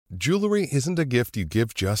Jewelry isn't a gift you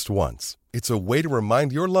give just once. It's a way to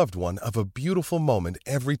remind your loved one of a beautiful moment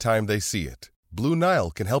every time they see it. Blue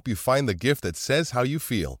Nile can help you find the gift that says how you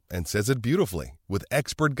feel and says it beautifully, with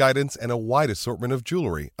expert guidance and a wide assortment of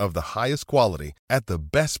jewelry of the highest quality at the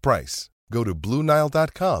best price. Go to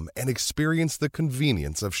BlueNile.com and experience the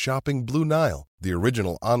convenience of shopping Blue Nile, the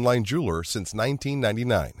original online jeweler since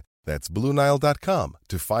 1999. That's BlueNile.com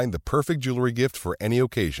to find the perfect jewelry gift for any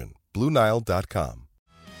occasion. BlueNile.com.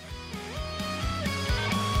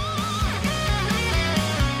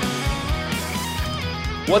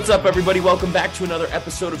 What's up, everybody? Welcome back to another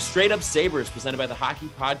episode of Straight Up Sabres, presented by the Hockey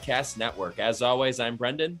Podcast Network. As always, I'm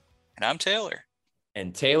Brendan. And I'm Taylor.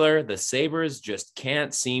 And Taylor, the Sabres just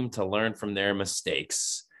can't seem to learn from their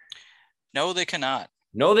mistakes. No, they cannot.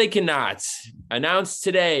 No, they cannot. Announced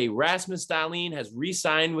today, Rasmus Dahlin has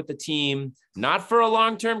re-signed with the team, not for a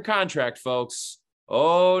long-term contract, folks.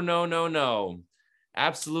 Oh, no.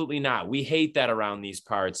 Absolutely not. We hate that around these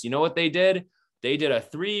parts. You know what they did? They did a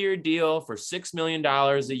 3-year deal for $6 million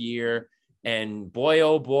a year. And boy,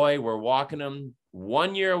 oh boy, we're walking them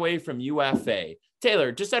 1 year away from UFA.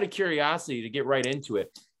 Taylor, just out of curiosity to get right into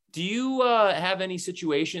it, do you have any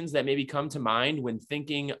situations that maybe come to mind when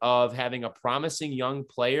thinking of having a promising young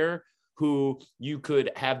player who you could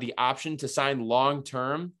have the option to sign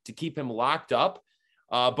long-term to keep him locked up?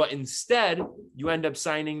 But instead, you end up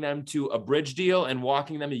signing them to a bridge deal and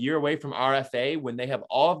walking them a year away from RFA when they have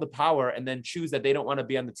all of the power, and then choose that they don't want to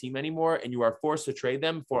be on the team anymore, and you are forced to trade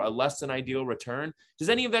them for a less than ideal return. Does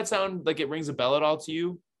any of that sound like it rings a bell at all to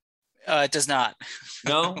you? It does not.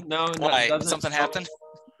 No. Why? Something happened?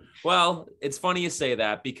 Well, it's funny you say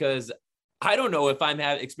that, because I don't know if I'm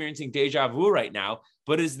experiencing deja vu right now,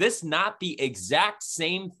 but is this not the exact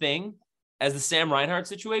same thing as the Sam Reinhart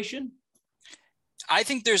situation? I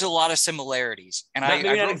think there's a lot of similarities, and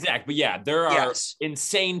not exact, but yeah, there are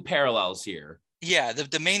insane parallels here. Yeah,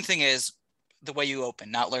 the main thing is the way you open,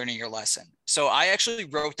 not learning your lesson. So I actually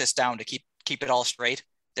wrote this down to keep it all straight.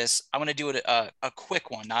 I want to do it a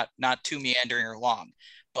quick one, not too meandering or long,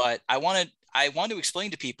 but I want to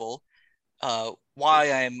explain to people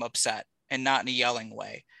why I'm upset, and not in a yelling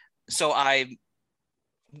way. So I've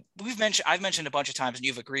mentioned a bunch of times, and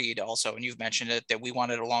you've agreed also, and you've mentioned it, that we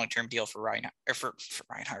wanted a long-term deal for Reinhart, or for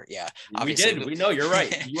Reinhart. Yeah, obviously. We know you're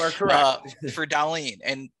right. You are correct. For Dahlin,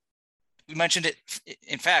 and we mentioned it,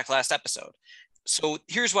 in fact, last episode. So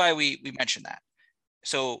here's why we mentioned that.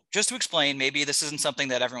 So just to explain, maybe this isn't something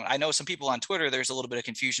that I know some people on Twitter, there's a little bit of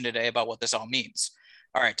confusion today about what this all means.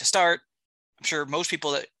 All right, to start, I'm sure most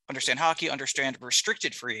people that understand hockey understand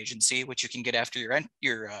restricted free agency, which you can get after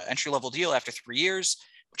your entry-level deal after 3 years,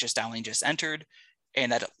 which is Dahlin just entered, and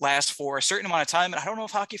that lasts for a certain amount of time. And I don't know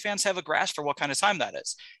if hockey fans have a grasp for what kind of time that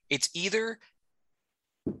is. It's either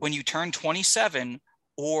when you turn 27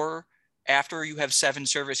 or after you have 7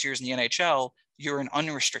 service years in the NHL, you're an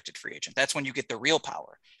unrestricted free agent. That's when you get the real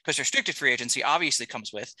power, because restricted free agency obviously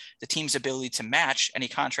comes with the team's ability to match any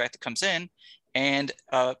contract that comes in, and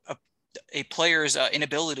a player's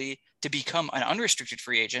inability to become an unrestricted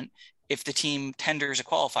free agent if the team tenders a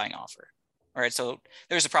qualifying offer. All right, so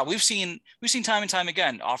there's a problem. We've seen time and time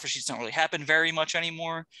again, offer sheets don't really happen very much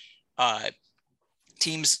anymore.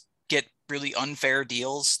 Teams get really unfair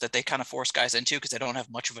deals that they kind of force guys into because they don't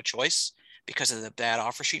have much of a choice because of the bad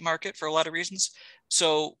offer sheet market for a lot of reasons.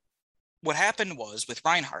 So what happened was with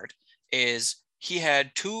Reinhart is he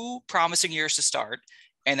had 2 promising years to start,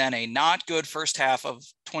 and then a not good first half of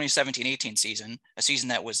 2017-18 season, a season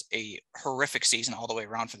that was a horrific season all the way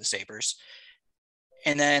around for the Sabres.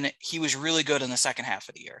 And then he was really good in the second half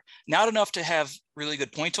of the year. Not enough to have really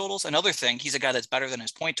good point totals. Another thing, he's a guy that's better than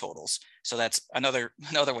his point totals. So that's another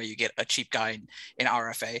way you get a cheap guy in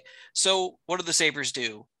RFA. So what did the Sabres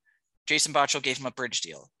do? Jason Botterill gave him a bridge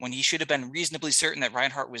deal when he should have been reasonably certain that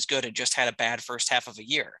Reinhart was good and just had a bad first half of a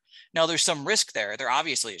year. Now there's some risk there. There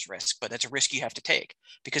obviously is risk, but that's a risk you have to take,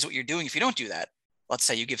 because what you're doing, if you don't do that, let's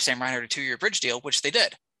say you give Sam Reinhart a 2-year bridge deal, which they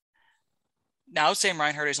did. Now Sam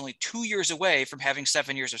Reinhart is only 2 years away from having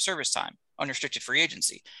 7 years of service time, unrestricted free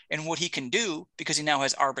agency. And what he can do, because he now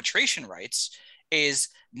has arbitration rights, is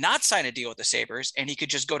not sign a deal with the Sabres, and he could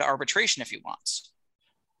just go to arbitration if he wants.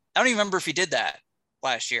 I don't even remember if he did that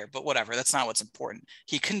last year, but whatever, that's not what's important.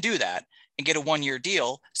 He can do that and get a 1-year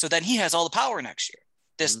deal. So then he has all the power next year.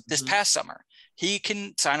 This past summer, he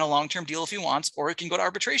can sign a long-term deal if he wants, or he can go to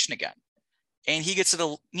arbitration again. And he gets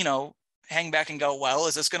to hang back and go, well,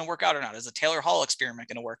 is this going to work out or not? Is the Taylor Hall experiment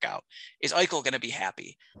going to work out? Is Eichel going to be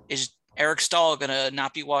happy? Is Eric Stahl going to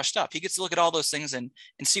not be washed up? He gets to look at all those things and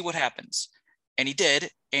see what happens. And he did.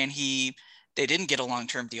 And he They didn't get a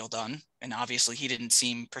long-term deal done. And obviously he didn't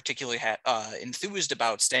seem particularly enthused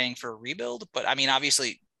about staying for a rebuild. But I mean,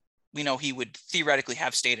 obviously we know he would theoretically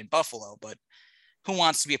have stayed in Buffalo, but who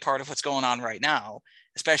wants to be a part of what's going on right now,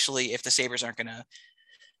 especially if the Sabres aren't going to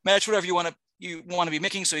match whatever you want to be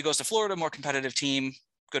making. So he goes to Florida, more competitive team.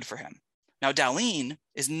 Good for him. Now, Dahlin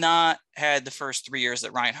has not had the first 3 years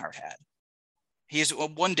that Reinhart had. He has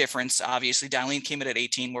one difference. Obviously, Dahlin came in at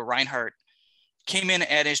 18, where Reinhart came in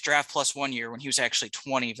at his draft plus 1 year when he was actually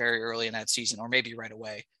 20 very early in that season, or maybe right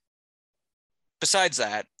away. Besides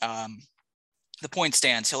that, the point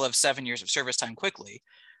stands. He'll have 7 years of service time quickly,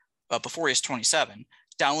 before he's 27.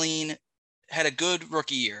 Dahlin had a good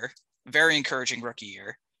rookie year, very encouraging rookie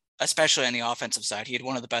year, especially on the offensive side. He had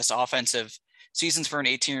one of the best offensive seasons for an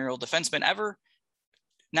 18-year-old defenseman ever.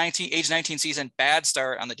 Age 19 season, bad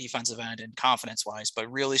start on the defensive end and confidence-wise, but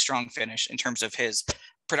really strong finish in terms of his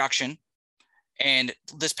production. And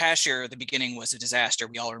this past year, the beginning was a disaster.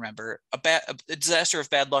 We all remember a disaster of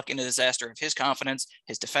bad luck and a disaster of his confidence,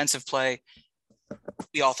 his defensive play.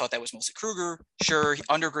 We all thought that was mostly Kruger. Sure,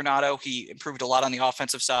 under Granato, he improved a lot on the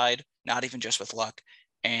offensive side, not even just with luck.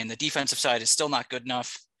 And the defensive side is still not good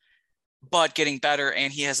enough, but getting better.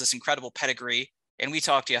 And he has this incredible pedigree. And we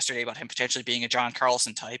talked yesterday about him potentially being a John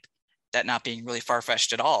Carlson type, that not being really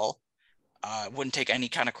far-fetched at all. Wouldn't take any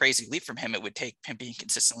kind of crazy leap from him. It would take him being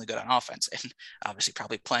consistently good on offense and obviously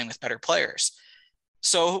probably playing with better players.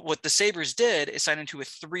 So what the Sabres did is sign into a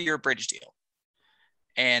 3-year bridge deal.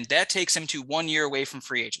 And that takes him to 1 year away from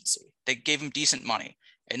free agency. They gave him decent money.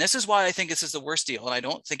 And this is why I think this is the worst deal. And I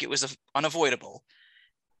don't think it was unavoidable.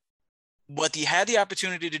 What he had the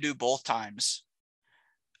opportunity to do both times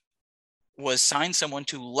was sign someone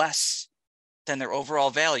to less than their overall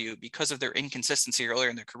value because of their inconsistency earlier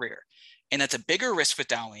in their career. And that's a bigger risk with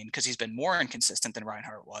Dahlin because he's been more inconsistent than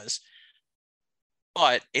Reinhart was.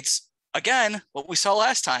 But it's, again, what we saw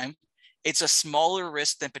last time. It's a smaller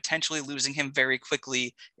risk than potentially losing him very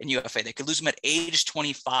quickly in UFA. They could lose him at age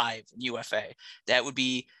 25 in UFA. That would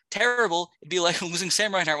be terrible. It'd be like losing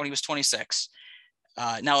Sam Reinhart when he was 26.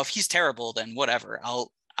 Now, if he's terrible, then whatever.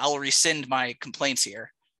 I'll rescind my complaints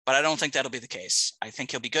here, but I don't think that'll be the case. I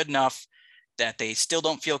think he'll be good enough that they still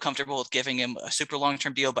don't feel comfortable with giving him a super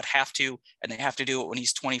long-term deal, but have to, and they have to do it when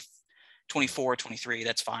he's 20, 24, 23.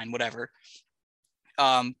 That's fine, whatever.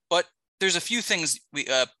 But there's a few things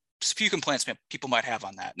a few complaints people might have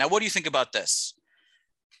on that. Now, what do you think about this?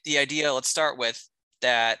 The idea, let's start with,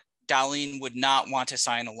 that Dahlin would not want to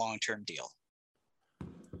sign a long-term deal.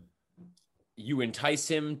 You entice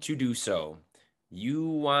him to do so. You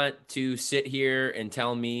want to sit here and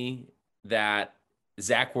tell me that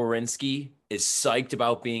Zach Werenski is psyched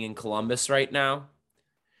about being in Columbus right now?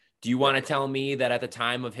 Do you want to tell me that at the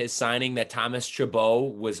time of his signing that Thomas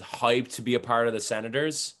Chabot was hyped to be a part of the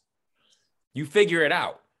Senators? You figure it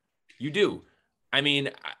out. You do. I mean,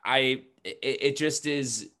 it just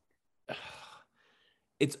is,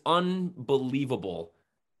 it's unbelievable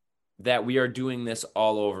that we are doing this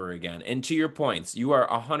all over again. And to your points, you are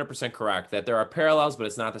 100% correct that there are parallels, but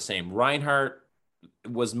it's not the same. Reinhart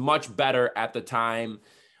was much better at the time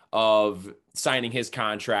of signing his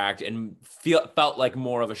contract and felt like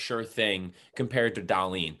more of a sure thing compared to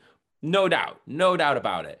Dahlin. No doubt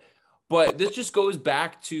about it. But this just goes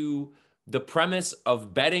back to the premise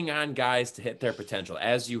of betting on guys to hit their potential,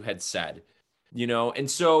 as you had said, and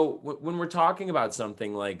so when we're talking about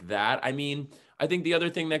something like that, I mean, I think the other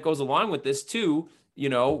thing that goes along with this too,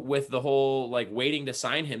 with the whole like waiting to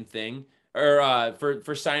sign him thing, or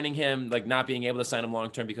for signing him, like not being able to sign him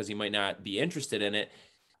long-term because he might not be interested in it.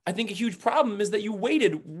 I think a huge problem is that you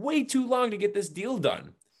waited way too long to get this deal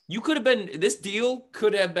done. This deal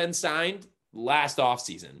could have been signed last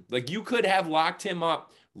offseason. Like you could have locked him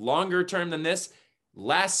up longer term than this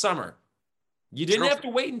last summer. You didn't have to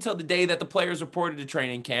wait until the day that the players reported to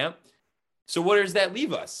training camp. So what does that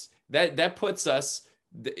leave us? That puts us,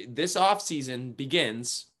 this offseason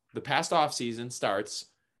begins, the past offseason starts,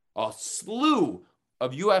 a slew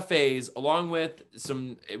of UFAs, along with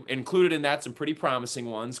some, included in that, some pretty promising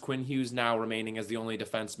ones. Quinn Hughes now remaining as the only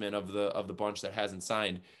defenseman of the bunch that hasn't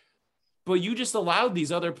signed. But you just allowed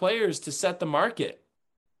these other players to set the market.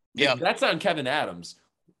 Yeah, that's on Kevin Adams.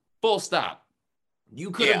 Full stop.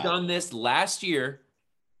 You could have done this last year.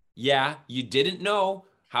 Yeah, you didn't know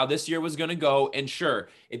how this year was going to go. And sure,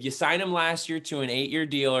 if you sign him last year to an 8-year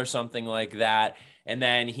deal or something like that, and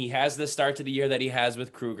then he has the start to the year that he has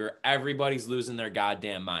with Kruger, everybody's losing their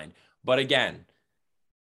goddamn mind. But again,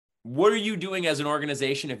 what are you doing as an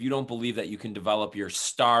organization if you don't believe that you can develop your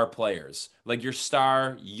star players, like your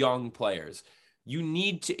star young players?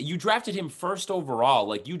 you drafted him first overall.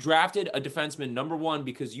 Like, you drafted a defenseman number one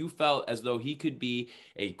because you felt as though he could be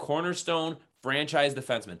a cornerstone franchise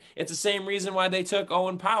defenseman. It's the same reason why they took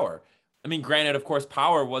Owen Power. I mean, granted, of course,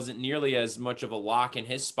 Power wasn't nearly as much of a lock in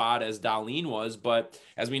his spot as Dahlin was, but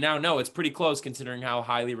as we now know, it's pretty close considering how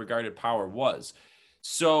highly regarded Power was.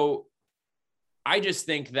 So I just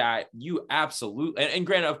think that you absolutely, and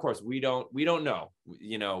granted, of course, we don't know,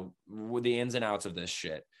 the ins and outs of this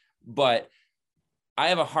shit, but I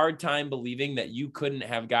have a hard time believing that you couldn't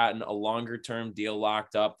have gotten a longer term deal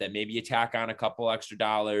locked up, that maybe you tack on a couple extra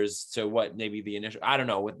dollars to what maybe the initial, I don't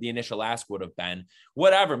know what the initial ask would have been,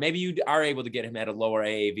 whatever. Maybe you are able to get him at a lower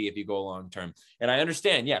AAV if you go long term. And I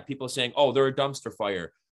understand, yeah, people saying, oh, they're a dumpster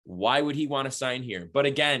fire. Why would he want to sign here? But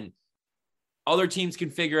again, other teams can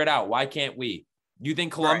figure it out. Why can't we? Do you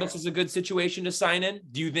think Columbus is a good situation to sign in?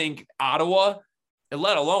 Do you think Ottawa, and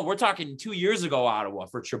let alone, we're talking 2 years ago, Ottawa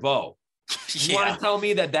for Chabot. You want to tell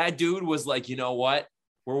me that dude was like, you know what?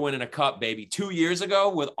 We're winning a cup, baby. 2 years ago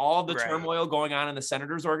with all the turmoil going on in the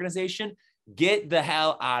Senators organization, get the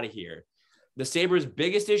hell out of here. The Sabres'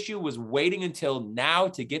 biggest issue was waiting until now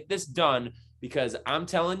to get this done, because I'm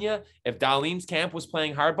telling you, if Dahlin's camp was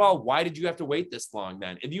playing hardball, why did you have to wait this long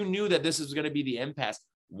then? If you knew that this was going to be the impasse,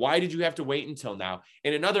 why did you have to wait until now?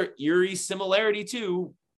 And another eerie similarity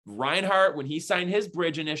too, Reinhart, when he signed his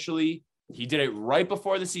bridge initially, he did it right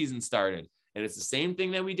before the season started. And it's the same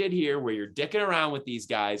thing that we did here, where you're dicking around with these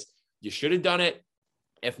guys. You should have done it.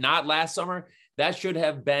 If not last summer, that should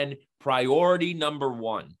have been priority number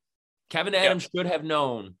one. Kevin Adams should have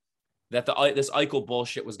known that this Eichel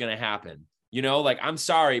bullshit was going to happen. I'm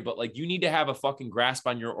sorry, but like, you need to have a fucking grasp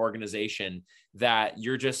on your organization that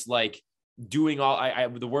you're just like doing all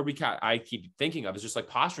the word I keep thinking of is just like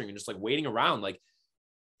posturing and just like waiting around. Like,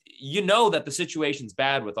 that the situation's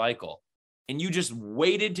bad with Eichel, and you just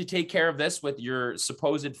waited to take care of this with your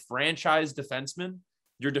supposed franchise defenseman,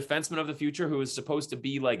 your defenseman of the future, who is supposed to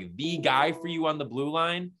be like the guy for you on the blue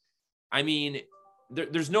line. I mean,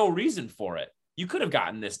 there's no reason for it. You could have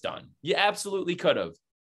gotten this done. You absolutely could have.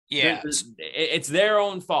 Yeah, it's their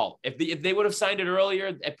own fault. If they would have signed it earlier,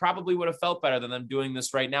 it probably would have felt better than them doing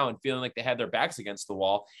this right now and feeling like they had their backs against the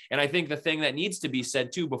wall. And I think the thing that needs to be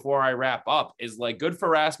said too before I wrap up is like, good for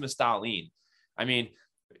Rasmus Dahlin. I mean,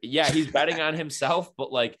 yeah, he's betting on himself,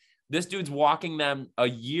 but like, this dude's walking them a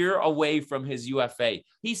year away from his UFA.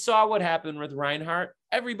 He saw what happened with Reinhart.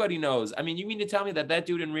 Everybody knows. I mean, you mean to tell me that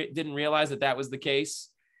dude didn't realize that was the case?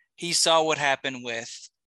 He saw what happened with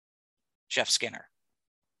Jeff Skinner.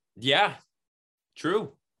 Yeah,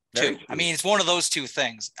 true. True. I mean, it's one of those two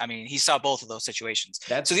things. I mean, he saw both of those situations.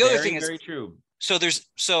 That's so the other thing is very true.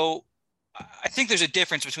 So I think there's a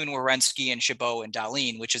difference between Werenski and Chabot and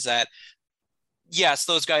Dahlin, which is that, yes,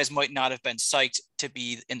 those guys might not have been psyched to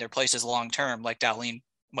be in their places long term, like Dahlin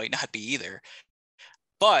might not be either.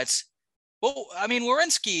 But, well, I mean,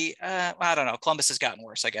 Werenski, I don't know. Columbus has gotten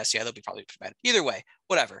worse, I guess. Yeah, they'll be probably bad. Either way,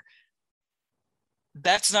 whatever.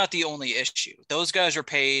 That's not the only issue. Those guys are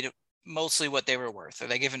paid mostly what they were worth. Are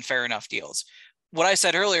they given fair enough deals? What I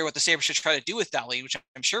said earlier, what the Sabres should try to do with Dahlin, which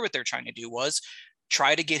I'm sure what they're trying to do, was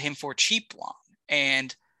try to get him for cheap long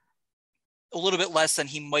and a little bit less than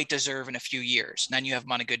he might deserve in a few years. And then you have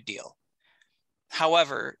him on a good deal.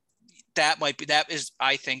 However, that is,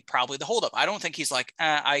 I think, probably the holdup. I don't think he's like,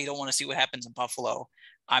 I don't want to see what happens in Buffalo.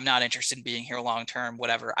 I'm not interested in being here long-term,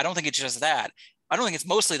 whatever. I don't think it's just that. I don't think it's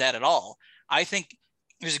mostly that at all. I think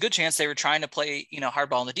there's a good chance they were trying to play,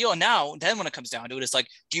 hardball in the deal. And then when it comes down to it, it's like,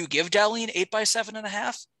 do you give Dahlin 8 by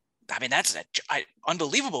 7.5? I mean, that's an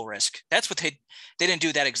unbelievable risk. That's what they didn't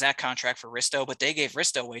do that exact contract for Risto, but they gave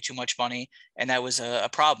Risto way too much money. And that was a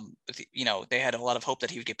problem. They had a lot of hope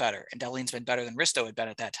that he would get better, and Dahlin's been better than Risto had been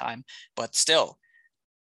at that time, but still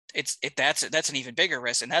that's an even bigger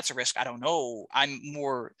risk. And that's a risk I don't know. I'm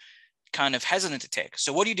more kind of hesitant to take.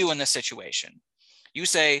 So what do you do in this situation? You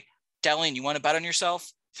say, Dahlin, you want to bet on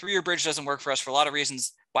yourself? 3-year bridge doesn't work for us for a lot of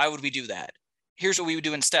reasons. Why would we do that? Here's what we would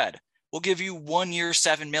do instead. We'll give you 1 year,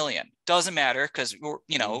 $7 million. Doesn't matter because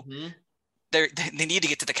they need to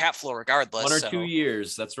get to the cap floor regardless. 1 or 2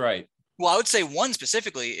 years. That's right. Well, I would say one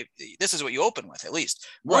specifically. This is what you open with, at least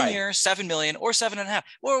 1 year, $7 million or 7.5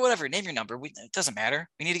 or whatever. Name your number. It doesn't matter.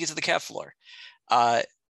 We need to get to the cap floor. And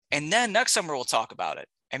then next summer we'll talk about it.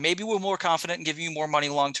 And maybe we're more confident and give you more money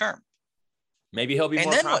long term. Maybe he'll be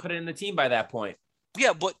more confident in the team by that point.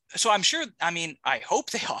 Yeah, but so I'm sure, I hope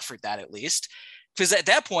they offered that at least, because at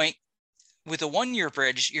that point, with a 1 year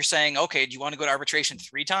bridge, you're saying, okay, do you want to go to arbitration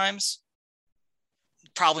 3 times?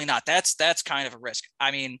 Probably not. That's kind of a risk.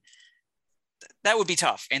 I mean, that would be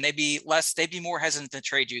tough, and they'd be more hesitant to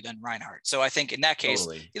trade you than Reinhart. So I think in that case,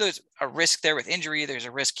 there's a risk there with injury. There's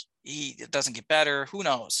a risk he doesn't get better. Who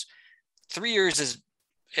knows? 3 years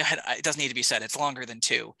it doesn't need to be said. It's longer than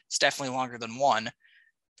 2. It's definitely longer than 1.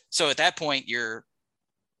 So at that point,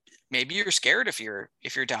 maybe you're scared if you're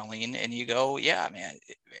Dahlin and you go, yeah, man,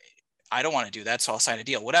 I don't want to do that, so I'll sign a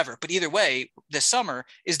deal, whatever. But either way, this summer,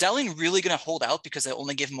 is Dahlin really going to hold out because they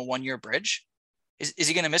only give him a 1-year bridge? Is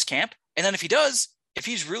he going to miss camp? And then if he does, if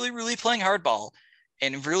he's really, really playing hardball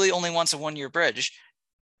and really only wants a 1-year bridge,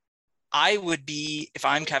 I would be, if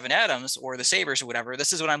I'm Kevin Adams or the Sabres or whatever,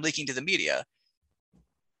 this is what I'm leaking to the media.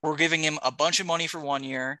 We're giving him a bunch of money for 1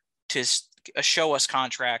 year to show us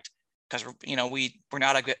contract because, we're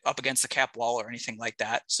not up against the cap wall or anything like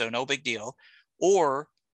that. So no big deal. Or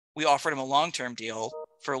we offered him a long-term deal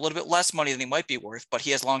for a little bit less money than he might be worth, but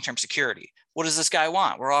he has long-term security. What does this guy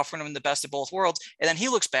want? We're offering him the best of both worlds, and then he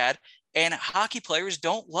looks bad. And hockey players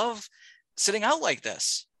don't love sitting out like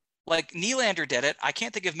this. Like Nylander did it. I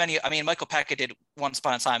can't think of many. I mean, Michael Peca did once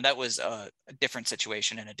upon a time. That was a different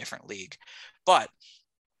situation in a different league. But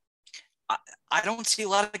I don't see a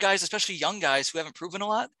lot of guys, especially young guys who haven't proven a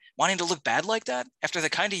lot, wanting to look bad like that after the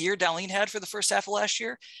kind of year Dahlin had for the first half of last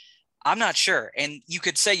year. I'm not sure. And you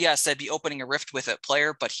could say, yes, that'd be opening a rift with a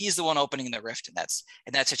player, but he's the one opening the rift in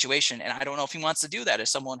that situation. And I don't know if he wants to do that as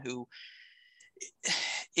someone who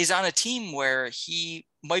is on a team where he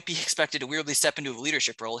might be expected to weirdly step into a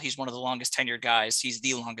leadership role. He's one of the longest tenured guys. He's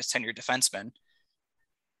the longest tenured defenseman.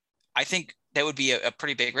 I think that would be a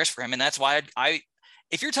pretty big risk for him. And that's why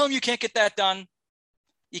if you're telling me you can't get that done,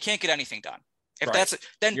 you can't get anything done. If right. that's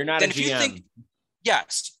then you're not then a if GM. you think,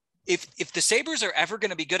 yes, if the Sabres are ever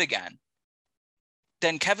going to be good again,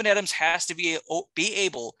 then Kevin Adams has to be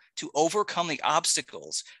able to overcome the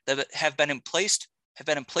obstacles that have been placed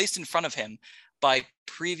in front of him by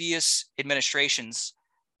previous administrations'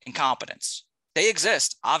 incompetence. They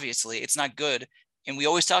exist, obviously. It's not good. And we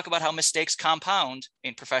always talk about how mistakes compound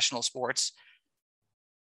in professional sports.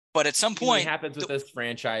 But at some point, it happens with this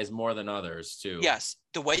franchise more than others too. Yes.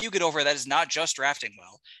 The way you get over that is not just drafting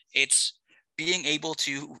well. It's being able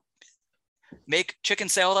to make chicken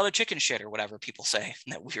salad out of chicken shit or whatever people say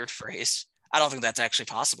in that weird phrase. I don't think that's actually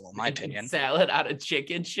possible in my opinion. Salad out of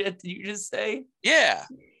chicken shit, did you just say? Yeah.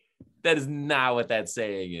 That is not what that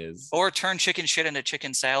saying is. Or turn chicken shit into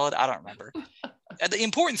chicken salad. I don't remember. The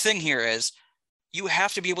important thing here is you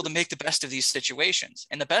have to be able to make the best of these situations.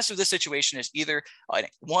 And the best of this situation is either a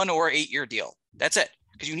 1 or 8-year deal. That's it.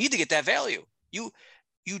 Because you need to get that value.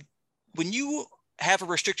 When you have a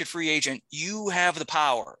restricted free agent, you have the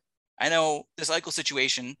power. I know this Eichel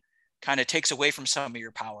situation kind of takes away from some of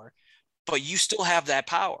your power, but you still have that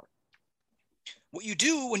power. What you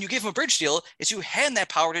do when you give him a bridge deal is you hand that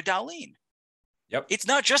power to Dahlin. Yep. It's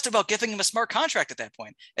not just about giving him a smart contract at that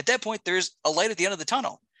point. At that point, there's a light at the end of the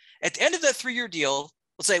tunnel. At the end of that 3-year deal,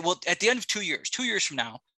 let's say, at the end of 2 years from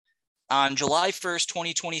now, on July 1st,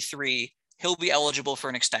 2023, he'll be eligible for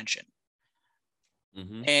an extension.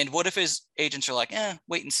 Mm-hmm. And what if his agents are like,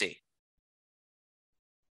 wait and see?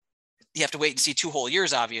 You have to wait and see 2 whole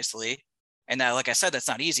years, obviously. And that, like I said, that's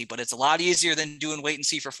not easy, but it's a lot easier than doing wait and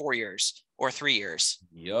see for 4 years or 3 years.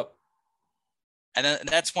 Yep. And then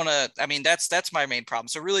that's that's my main problem.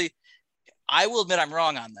 So really, I will admit I'm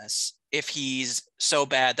wrong on this. If he's so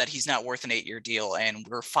bad that he's not worth an 8-year deal and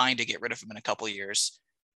we're fine to get rid of him in a couple of years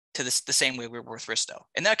to the same way we're worth Risto.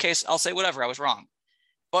 In that case, I'll say whatever, I was wrong.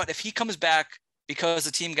 But if he comes back because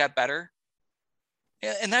the team got better,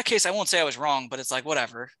 in that case, I won't say I was wrong, but it's like,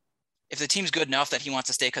 whatever. If the team's good enough that he wants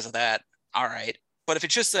to stay because of that, all right. But if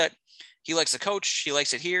it's just that he likes the coach, he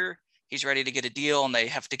likes it here, he's ready to get a deal and they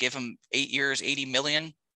have to give him 8 years, $80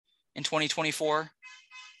 million in 2024,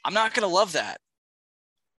 I'm not going to love that.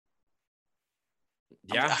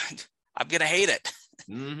 Yeah. I'm going to hate it.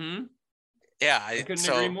 Mm-hmm. Yeah. I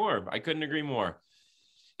couldn't agree more.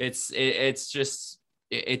 It's just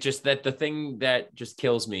that the thing that just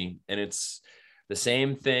kills me, and it's the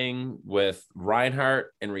same thing with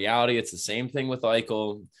Reinhart. In reality, it's the same thing with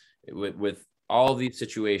Eichel, with all these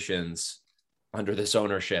situations under this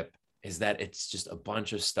ownership, is that it's just a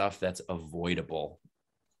bunch of stuff that's avoidable.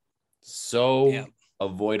 So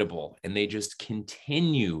avoidable. And they just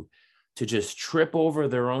continue to just trip over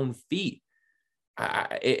their own feet.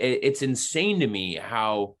 It's insane to me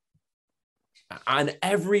how on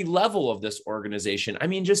every level of this organization, I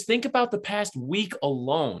mean, just think about the past week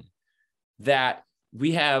alone that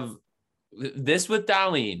we have this with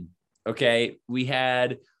Dahlin. Okay. We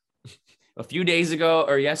had a few days ago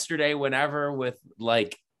or yesterday, whenever, with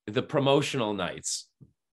like the promotional nights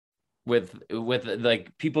with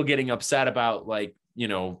like people getting upset about like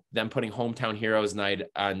them putting Hometown Heroes Night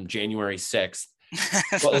on January 6th.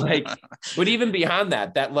 But even beyond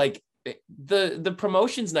that like the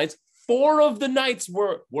promotions nights, 4 of the nights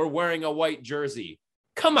were wearing a white jersey.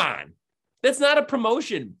 Come on. That's not a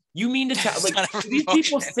promotion. You mean to tell, do these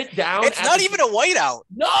people sit down? It's not even a whiteout.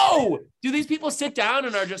 No. Do these people sit down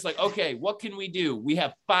and are just like, okay, what can we do? We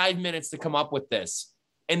have 5 minutes to come up with this.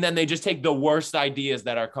 And then they just take the worst ideas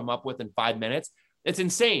that are come up with in 5 minutes. It's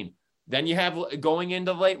insane. Then you have going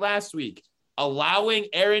into late last week, allowing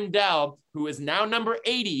Aaron Dell, who is now number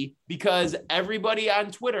 80, because everybody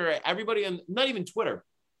on Twitter, not even Twitter,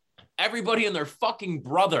 everybody and their fucking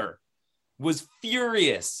brother was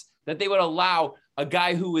furious that they would allow a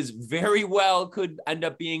guy who is very well could end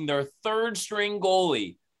up being their 3rd string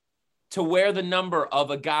goalie to wear the number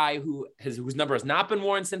of a guy whose number has not been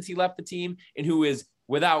worn since he left the team, and who is,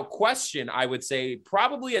 without question, I would say,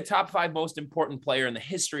 probably a top 5 most important player in the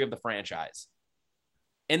history of the franchise.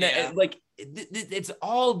 And it's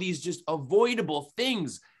all these just avoidable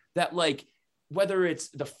things that, like, whether it's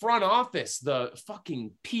the front office, the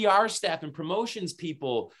fucking PR staff and promotions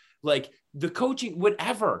people, like the coaching,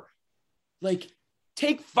 whatever, like,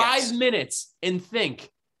 take 5 minutes and think,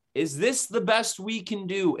 is this the best we can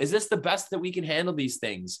do? Is this the best that we can handle these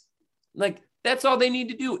things? Like, that's all they need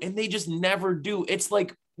to do. And they just never do. It's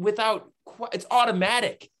like it's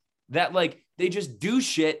automatic that, like, they just do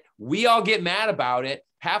shit. We all get mad about it.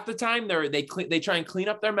 Half the time they try and clean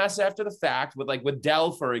up their mess after the fact with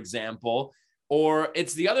Dell, for example, or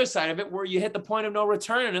it's the other side of it where you hit the point of no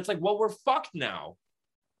return. And it's like, well, we're fucked now.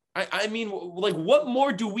 I mean, like, what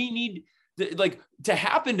more do we need to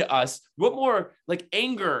happen to us? What more, like,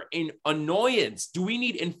 anger and annoyance do we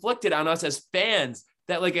need inflicted on us as fans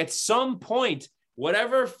that, like, at some point,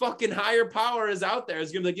 whatever fucking higher power is out there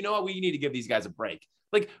is gonna be like, you know what, we need to give these guys a break.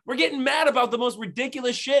 Like, we're getting mad about the most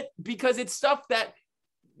ridiculous shit because it's stuff that,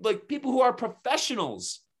 like, people who are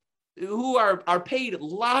professionals, who are paid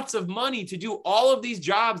lots of money to do all of these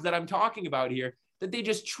jobs that I'm talking about here, that they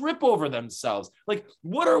just trip over themselves. Like,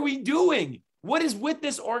 what are we doing? What is with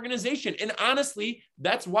this organization? And honestly,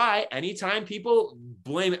 that's why anytime people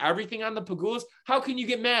blame everything on the Pegulas, how can you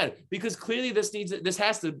get mad? Because clearly this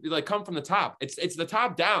has to, like, come from the top. It's the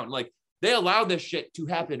top down. Like, they allow this shit to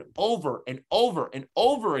happen over and over and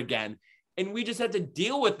over again. And we just have to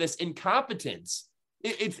deal with this incompetence.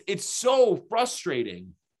 It's so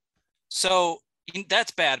frustrating. So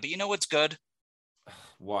that's bad, but you know what's good?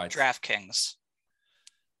 What? DraftKings.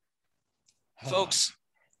 Folks,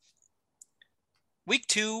 week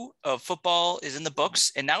 2 of football is in the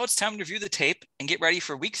books, and now it's time to review the tape and get ready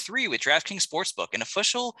for week 3 with DraftKings Sportsbook, an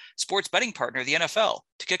official sports betting partner of the NFL.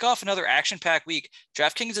 To kick off another action-packed week,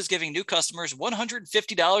 DraftKings is giving new customers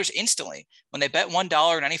 $150 instantly when they bet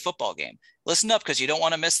 $1 in any football game. Listen up, because you don't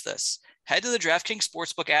want to miss this. Head to the DraftKings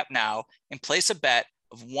Sportsbook app now and place a bet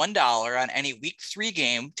of $1 on any week 3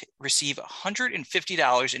 game to receive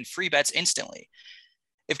 $150 in free bets instantly.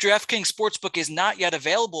 If DraftKings Sportsbook is not yet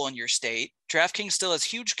available in your state, DraftKings still has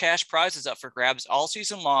huge cash prizes up for grabs all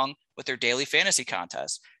season long with their daily fantasy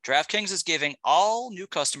contest. DraftKings is giving all new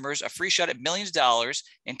customers a free shot at millions of dollars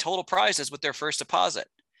in total prizes with their first deposit.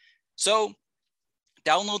 So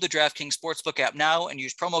download the DraftKings Sportsbook app now and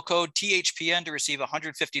use promo code THPN to receive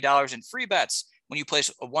 $150 in free bets when you place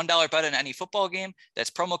a $1 bet on any football game. That's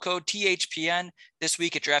promo code THPN this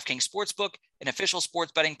week at DraftKings Sportsbook, an official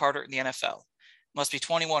sports betting partner in the NFL. Must be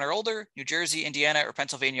 21 or older, New Jersey, Indiana, or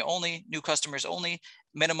Pennsylvania only, new customers only,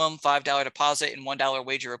 minimum $5 deposit and $1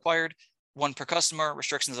 wager required, 1 per customer,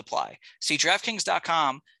 restrictions apply. See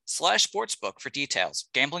DraftKings.com/sportsbook for details.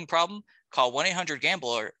 Gambling problem? Call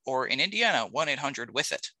 1-800-GAMBLER or in Indiana,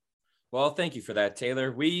 1-800-WITH-IT. Well, thank you for that,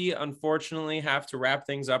 Taylor. We unfortunately have to wrap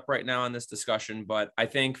things up right now on this discussion, but I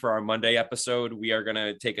think for our Monday episode, we are going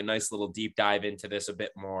to take a nice little deep dive into this a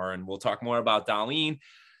bit more, and we'll talk more about Dahlin,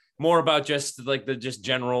 more about just like the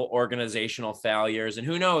general organizational failures. And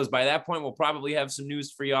who knows, by that point, we'll probably have some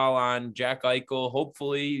news for y'all on Jack Eichel,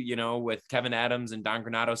 hopefully, with Kevin Adams and Don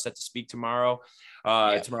Granato set to speak tomorrow,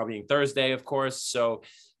 tomorrow being Thursday, of course. So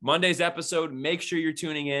Monday's episode, make sure you're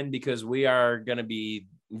tuning in because we are going to be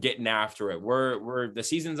getting after it. We're the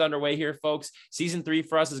season's underway here, folks. Season 3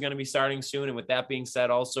 for us is going to be starting soon. And with that being said,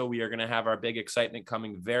 also, we are going to have our big excitement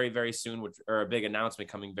coming very, very soon, or a big announcement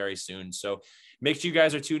coming very soon. So make sure you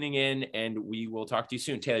guys are tuning in and we will talk to you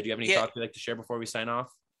soon. Taylor, do you have any thoughts you'd like to share before we sign off?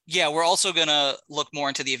 Yeah, we're also going to look more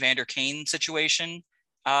into the Evander Kane situation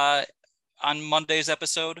on Monday's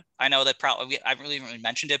episode. I know that probably I haven't really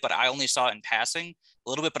mentioned it, but I only saw it in passing a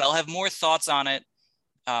little bit, but I'll have more thoughts on it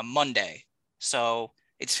Monday. So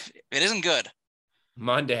it isn't good.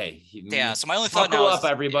 Monday. Yeah. So my only thought Buckle now up,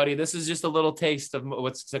 everybody. This is just a little taste of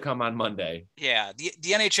what's to come on Monday. Yeah. The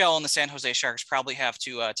NHL and the San Jose Sharks probably have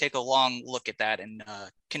to take a long look at that and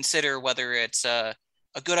consider whether it's a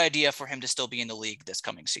good idea for him to still be in the league this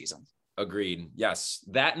coming season. Agreed. Yes.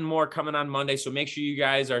 That and more coming on Monday. So make sure you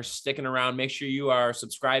guys are sticking around. Make sure you are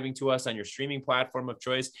subscribing to us on your streaming platform of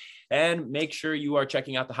choice. And make sure you are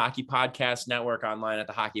checking out the Hockey Podcast Network online at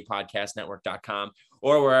thehockeypodcastnetwork.com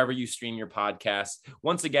or wherever you stream your podcasts.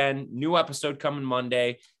 Once again, new episode coming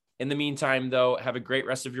Monday. In the meantime, though, have a great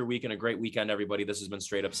rest of your week and a great weekend, everybody. This has been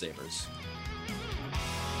Straight Up Sabres.